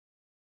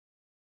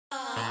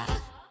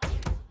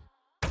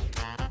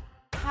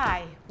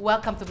Hi,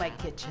 welcome to my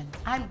kitchen.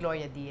 I'm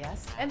Gloria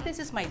Diaz, and this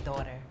is my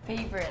daughter.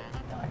 Favorite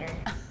daughter.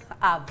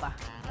 Ava.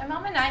 My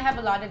mom and I have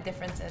a lot of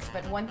differences,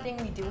 but one thing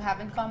we do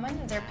have in common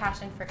is our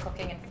passion for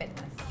cooking and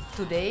fitness.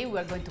 Today, we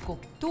are going to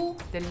cook 2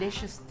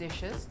 delicious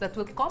dishes that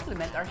will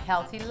complement our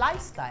healthy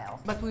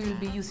lifestyle. But we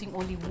will be using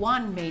only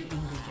one main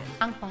ingredient,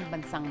 ang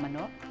pangbansang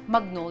manok,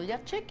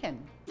 Magnolia chicken.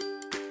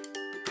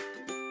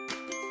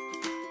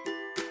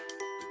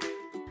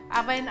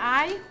 Ava and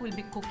I will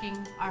be cooking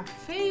our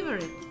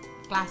favorite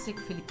classic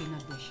Filipino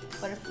dishes.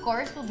 But of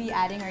course, we'll be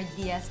adding our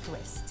Diaz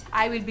twist.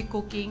 I will be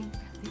cooking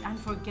the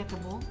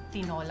unforgettable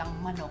tinolang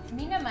manok.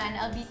 Me naman,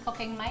 I'll be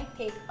cooking my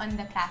take on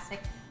the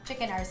classic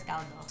chicken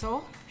arscaldo.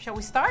 So, shall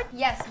we start?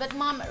 Yes, but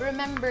Mom,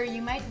 remember,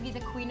 you might be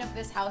the queen of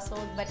this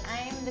household, but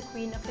I'm the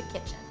queen of the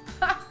kitchen.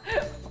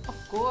 Of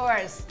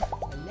course.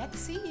 Well, let's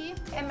see.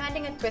 I'm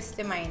adding a twist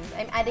to mine.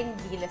 I'm adding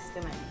dilis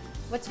to mine.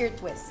 What's your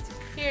twist?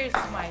 Here's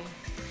my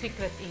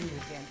secret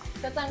ingredient.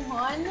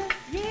 Tatanghon?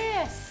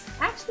 Yes!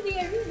 Actually,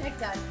 I really like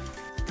that.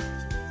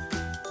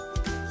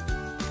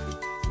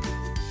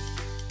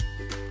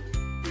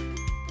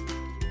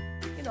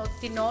 You know,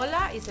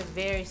 tinola is a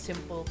very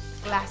simple,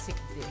 classic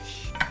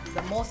dish.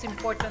 The most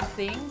important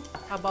thing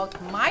about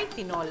my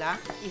tinola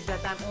is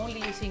that I'm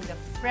only using the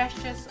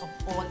freshest of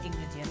all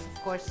ingredients.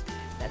 Of course,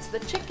 that's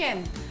the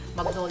chicken,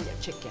 Magnolia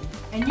chicken.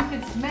 And you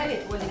can smell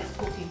it when it's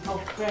cooking, how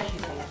fresh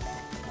it is.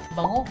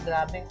 Bango,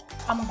 grabe.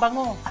 Ang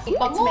bango. It's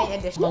my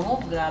addition.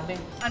 Bango, grabe.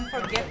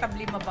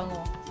 Unforgettably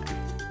mabango.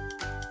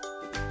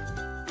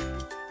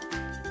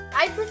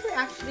 I prefer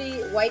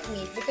actually white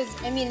meat because,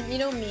 I mean, you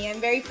know me,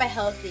 I'm very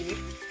healthy.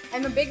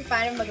 I'm a big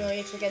fan of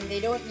Magnolia chicken. They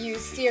don't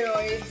use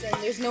steroids and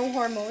there's no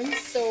hormones,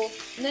 so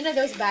none of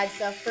those bad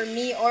stuff for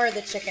me or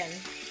the chicken.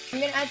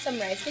 I'm gonna add some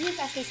rice. Can you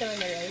pass me some of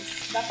the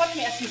rice? Dapat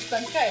may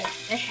assistant ka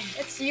eh.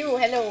 It's you,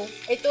 hello.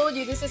 I told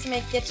you, this is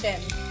my kitchen.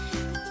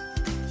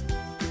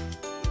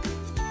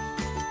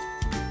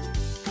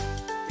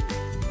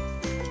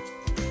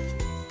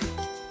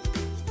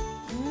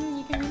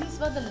 You can really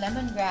smell the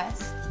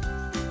lemongrass.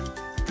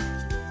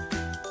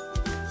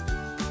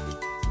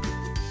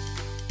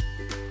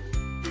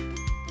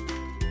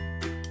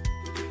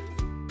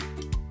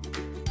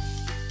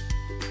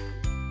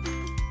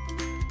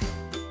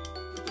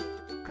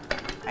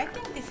 I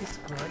think this is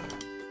good.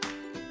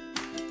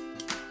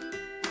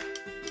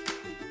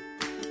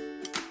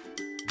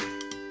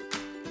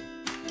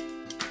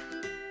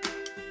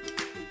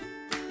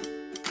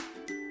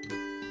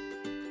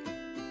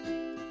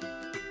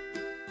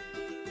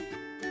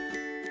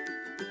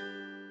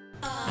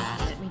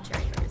 Let me try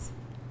yours.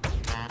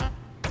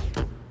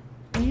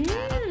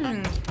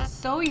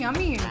 So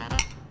yummy.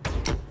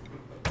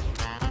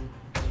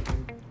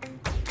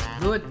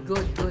 Good,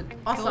 good, good.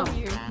 Awesome. So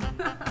weird.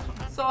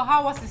 So,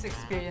 how was this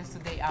experience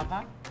today,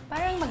 Ava?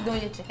 Parang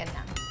Magnolia chicken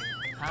lang.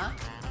 Huh?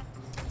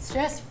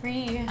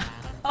 Stress-free.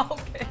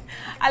 Okay.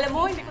 Alam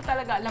mo, hindi ko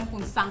talaga alam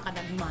kung saan ka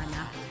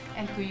nagmana.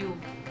 And to you,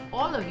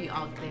 all of you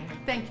out there,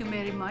 thank you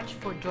very much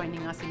for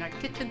joining us in our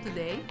kitchen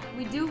today.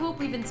 We do hope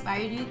we've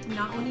inspired you to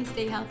not only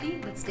stay healthy,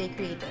 but stay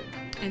creative.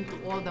 And to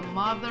all the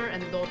mother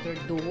and daughter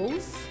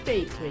duos,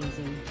 stay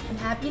crazy. And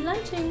happy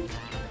lunching!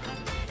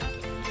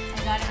 I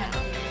gotta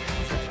handle you.